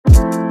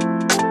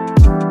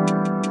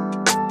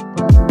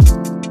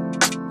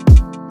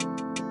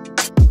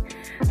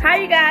Hi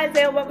you guys,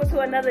 and welcome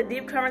to another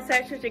deep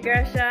conversation with your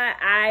girl Sean.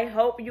 I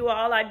hope you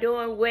all are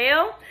doing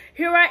well.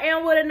 Here I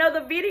am with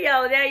another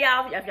video. There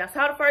y'all, if y'all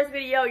saw the first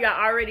video, y'all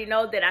already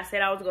know that I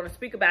said I was going to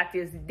speak about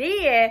this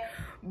then,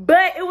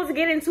 but it was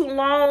getting too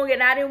long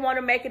and I didn't want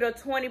to make it a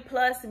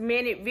 20+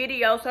 minute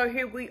video. So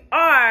here we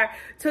are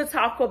to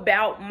talk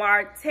about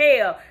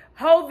Martell.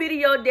 Whole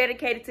video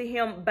dedicated to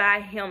him by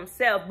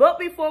himself. But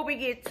before we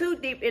get too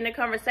deep in the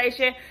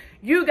conversation,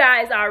 you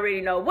guys already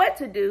know what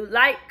to do.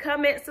 Like,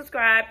 comment,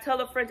 subscribe,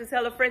 tell a friend to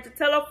tell a friend to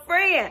tell a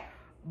friend.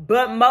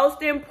 But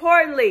most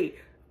importantly,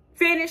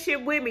 finish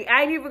it with me.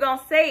 I ain't even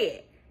gonna say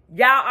it.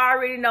 Y'all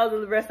already know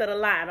the rest of the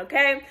line,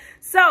 okay?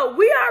 So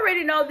we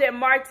already know that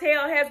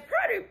Martell has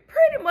pretty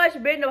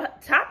much been the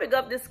topic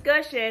of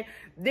discussion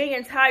the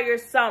entire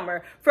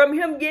summer. From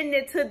him getting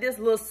into this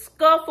little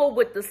scuffle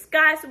with the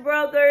Scots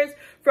brothers,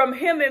 from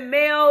him and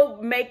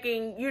Mel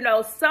making,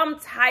 some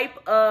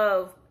type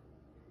of,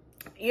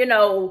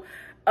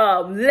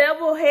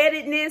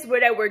 level-headedness where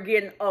they were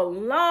getting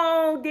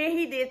along. Then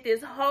he did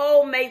this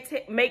whole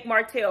Make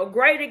Martell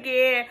Great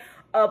Again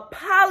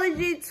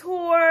apology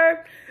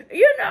tour.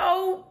 He's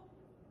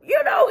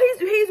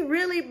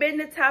really been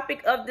the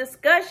topic of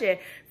discussion.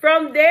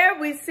 From there,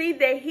 we see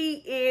that he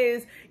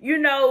is,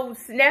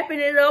 snapping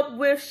it up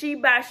with She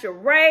by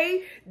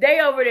Sheree. They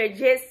over there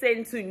jet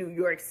setting to New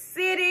York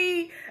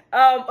City.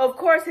 Of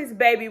course, his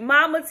baby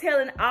mama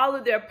telling all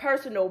of their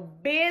personal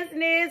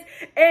business.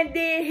 And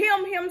then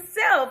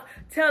himself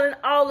telling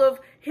all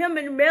of him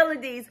and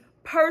Melody's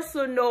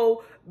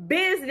personal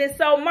business.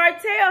 So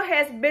Martell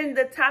has been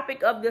the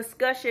topic of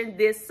discussion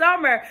this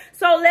summer.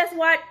 So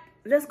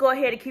let's go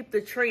ahead and keep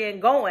the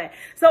trend going.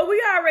 So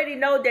we already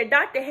know that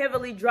Dr.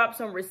 Heavily dropped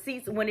some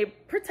receipts when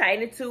it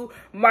pertained to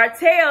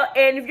Martell.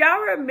 And if y'all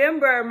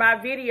remember my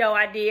video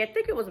I did, I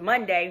think it was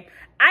Monday,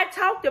 I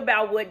talked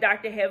about what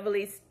Dr.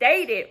 Heavily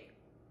stated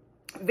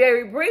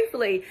very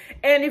briefly.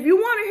 And if you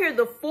want to hear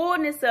the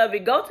fullness of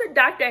it, go to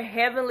Dr.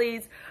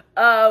 Heavenly's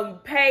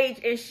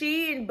page, and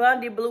she and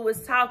Bundy Blue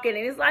was talking,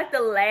 and it's like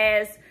the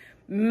last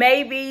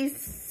maybe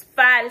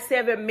 5 to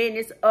 7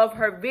 minutes of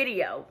her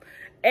video.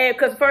 And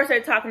because first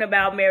they're talking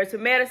about marital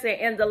medicine,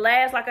 and the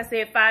last, like I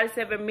said, 5 to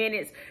 7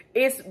 minutes,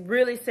 it's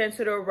really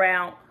centered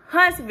around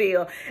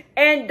Huntsville.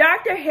 And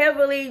Dr.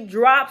 Heavily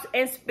drops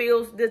and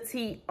spills the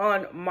tea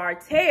on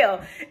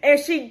Martell. And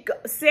she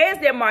says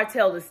that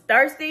Martell is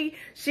thirsty.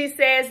 She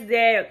says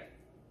that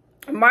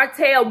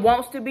Martell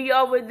wants to be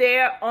over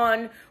there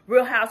on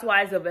Real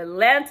Housewives of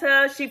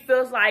Atlanta. She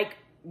feels like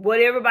what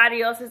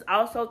everybody else is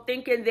also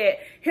thinking, that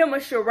him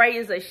and Sheree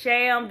is a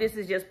sham. This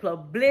is just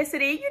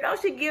publicity.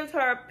 She gives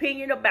her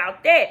opinion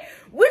about that,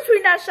 which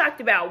we're not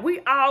shocked about. We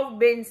all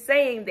been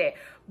saying that.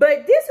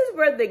 But this is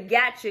where the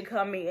gotcha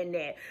come in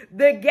at.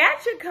 The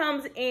gotcha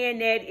comes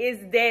in at is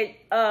that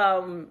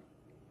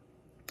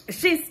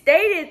she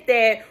stated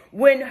that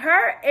when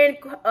her and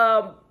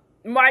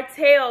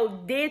Martell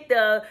did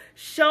the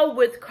show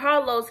with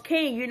Carlos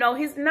King,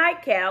 his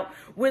nightcap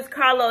with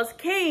Carlos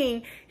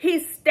King, she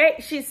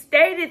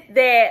stated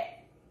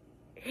that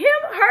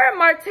her and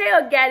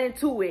Martell got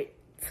into it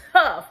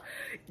tough.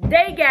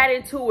 They got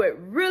into it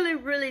really,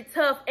 really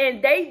tough,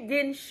 and they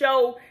didn't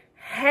show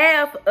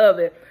half of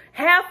it.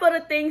 Half of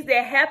the things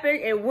that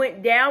happened and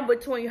went down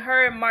between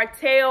her and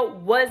Martell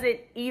wasn't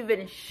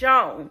even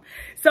shown.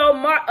 So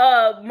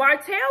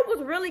Martell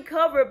was really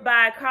covered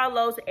by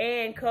Carlos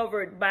and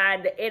covered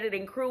by the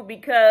editing crew,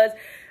 because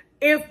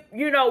if,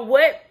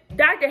 what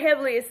Dr.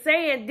 Heavily is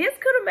saying, this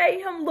could have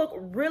made him look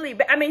really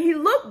bad. I mean, he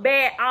looked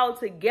bad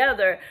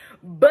altogether,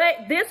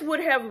 but this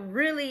would have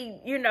really,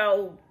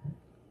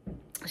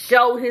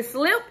 showed his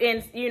slip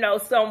in,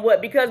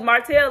 somewhat, because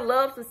Martell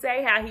loves to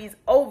say how he's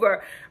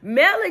over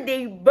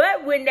Melody.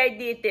 But when they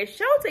did their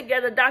show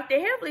together, Dr.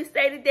 Heavily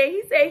stated that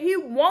he said he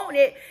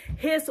wanted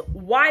his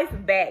wife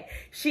back.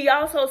 She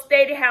also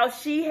stated how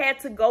she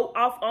had to go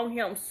off on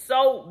him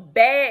so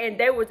bad, and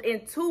they was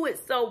into it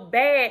so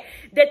bad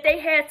that they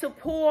had to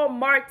pull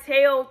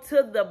Martell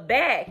to the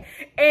back.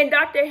 And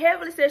Dr.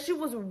 Heavily said she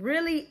was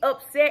really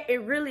upset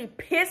and really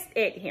pissed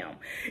at him,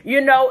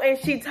 and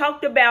she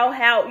talked about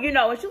how,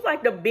 and she was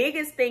like, the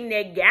biggest thing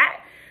that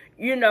got,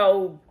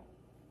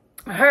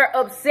 her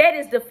upset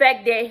is the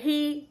fact that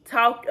he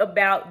talked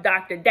about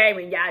Dr.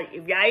 Damon. Y'all,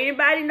 if y'all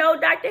anybody know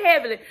Dr.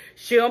 Heavily,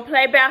 she don't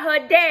play about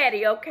her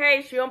daddy,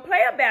 okay? She don't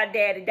play about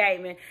Daddy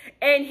Damon.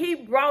 And he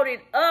brought it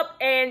up,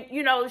 and,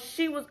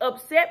 she was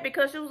upset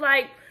because she was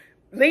like,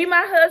 leave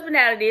my husband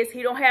out of this.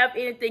 He don't have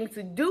anything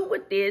to do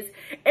with this.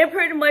 And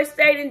pretty much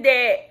stating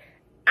that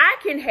I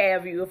can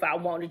have you if I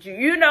wanted you,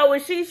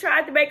 and she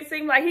tried to make it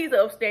seem like he's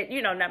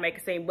upstanding, not make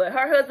it seem, but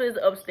her husband is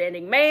an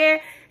upstanding man.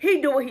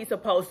 He do what he's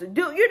supposed to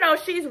do.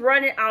 She's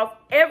running off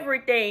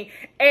everything.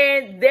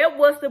 And that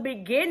was the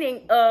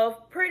beginning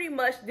of pretty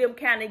much them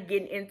kind of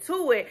getting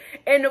into it.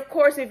 And of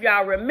course, if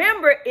y'all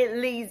remember, it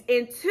leads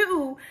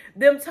into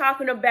them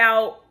talking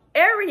about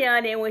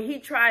Ariana, and when he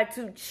tried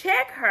to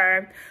check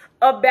her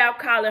about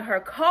calling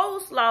her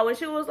coleslaw, and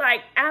she was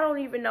like, I don't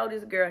even know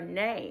this girl's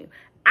name.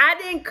 I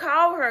didn't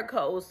call her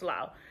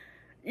coleslaw.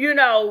 you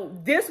know,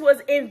 this was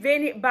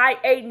invented by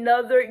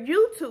another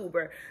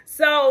YouTuber.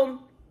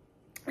 So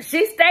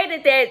she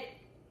stated that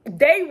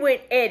they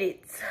went at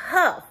it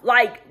tough,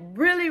 like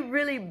really,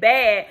 really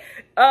bad.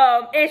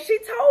 And she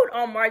told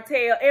on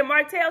Martell, and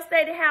Martell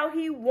stated how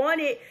he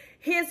wanted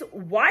his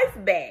wife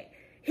back.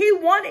 He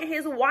wanted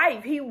his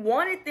wife. He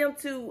wanted them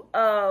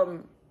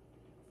to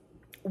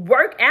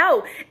work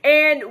out.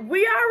 And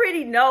we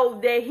already know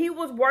that he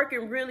was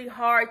working really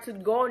hard to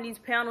go on these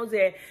panels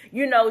and,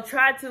 you know,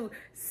 try to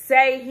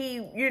say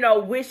he, you know,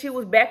 wish he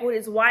was back with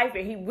his wife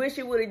and he wish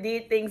he would have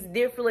did things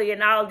differently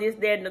and all this,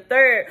 that, and the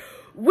third.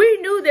 We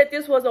knew that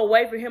this was a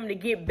way for him to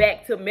get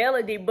back to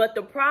Melody, but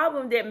the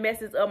problem that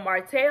messes up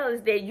Martell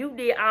is that you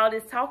did all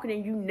this talking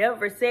and you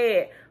never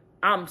said,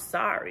 I'm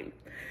sorry.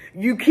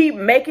 You keep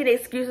making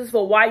excuses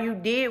for why you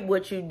did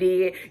what you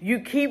did. You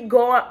keep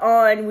going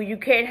on when you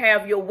can't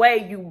have your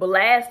way. You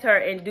blast her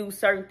and do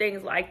certain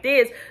things like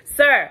this.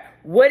 Sir,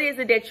 what is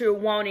it that you're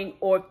wanting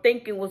or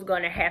thinking was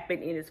going to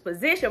happen in this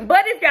position?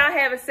 But if y'all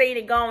haven't seen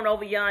it, go on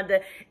over yonder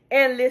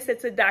and listen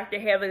to Dr.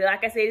 Heavenly.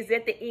 Like I said, it's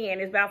at the end.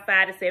 It's about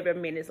 5 to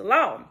 7 minutes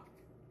long.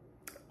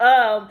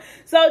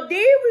 So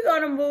then we're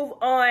going to move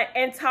on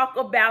and talk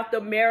about the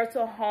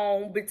marital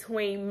home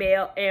between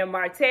Mel and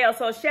Martell.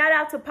 So shout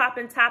out to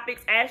Poppin'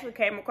 Topics. I actually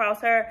came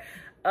across her.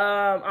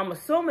 I'm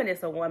assuming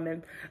it's a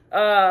woman,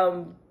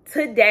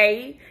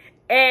 today.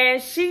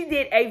 And she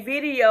did a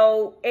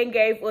video and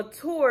gave a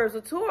tour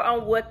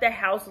on what the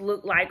house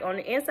looked like on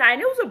the inside.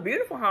 And it was a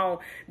beautiful home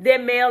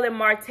that Mel and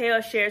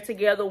Martell shared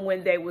together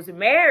when they was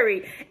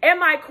married. And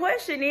my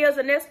question is,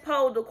 and let's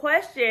pose the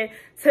question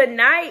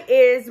tonight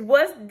is,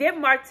 did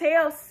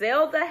Martell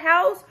sell the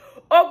house?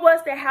 Or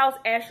was the house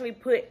actually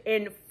put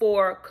in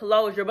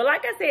foreclosure? But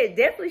like I said,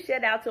 definitely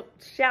shout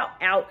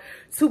out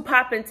to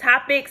Poppin'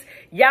 Topics.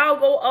 Y'all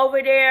go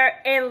over there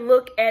and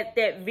look at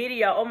that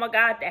video. Oh my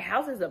God, the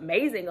house is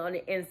amazing on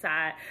the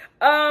inside.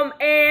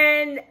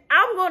 And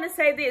I'm going to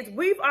say this.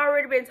 We've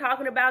already been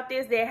talking about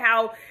this, that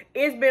how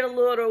it's been a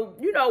little,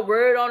 you know,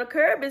 word on the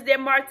curb is that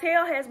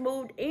Martell has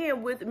moved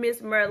in with Miss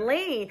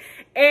Merlene.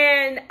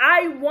 And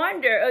I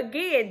wonder,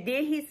 again,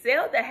 did he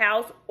sell the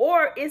house,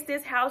 or is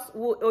this house,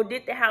 or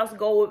did the house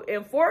go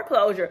in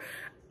foreclosure?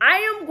 I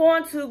am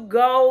going to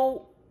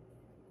go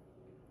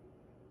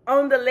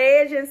on the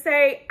ledge and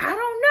say, I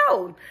don't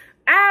know.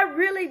 I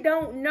really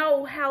don't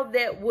know how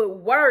that would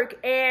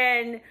work.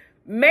 And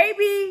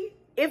maybe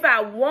if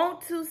I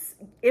want to,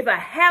 if I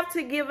have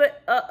to give it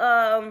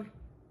an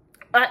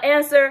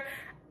answer,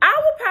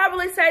 I would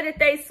probably say that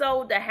they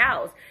sold the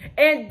house.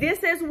 And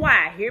this is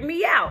why. Hear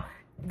me out.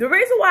 The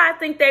reason why I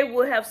think they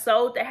would have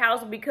sold the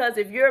house, because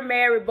if you're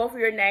married, both of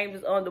your names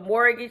is on the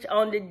mortgage,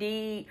 on the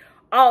deed,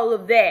 all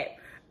of that.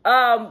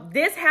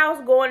 This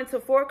house going into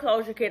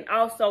foreclosure can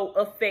also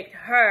affect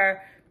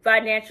her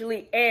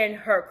financially and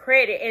her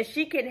credit, and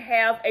she can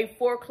have a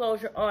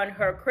foreclosure on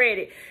her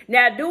credit.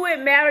 Now, do it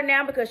matter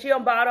now because she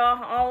done bought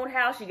her own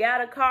house, she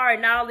got a car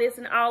and all this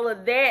and all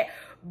of that?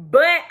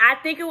 But I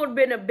think it would have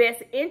been the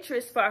best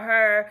interest for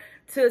her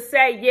to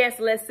say,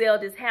 yes, let's sell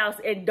this house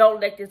and don't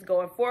let this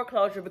go in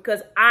foreclosure,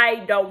 because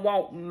I don't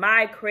want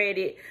my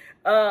credit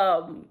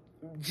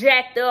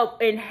jacked up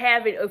and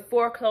having a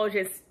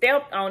foreclosure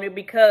stamped on it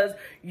because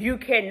you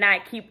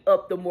cannot keep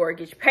up the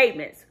mortgage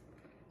payments.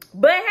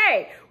 But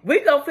hey,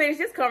 we're going to finish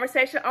this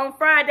conversation on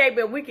Friday,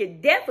 but we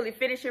can definitely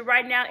finish it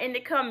right now in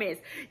the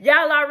comments.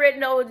 Y'all already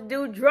know what to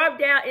do. Drop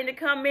down in the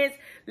comments.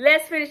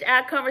 Let's finish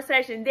our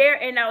conversation there,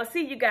 and I will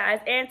see you guys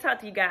and talk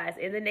to you guys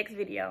in the next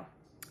video.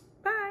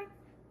 Bye.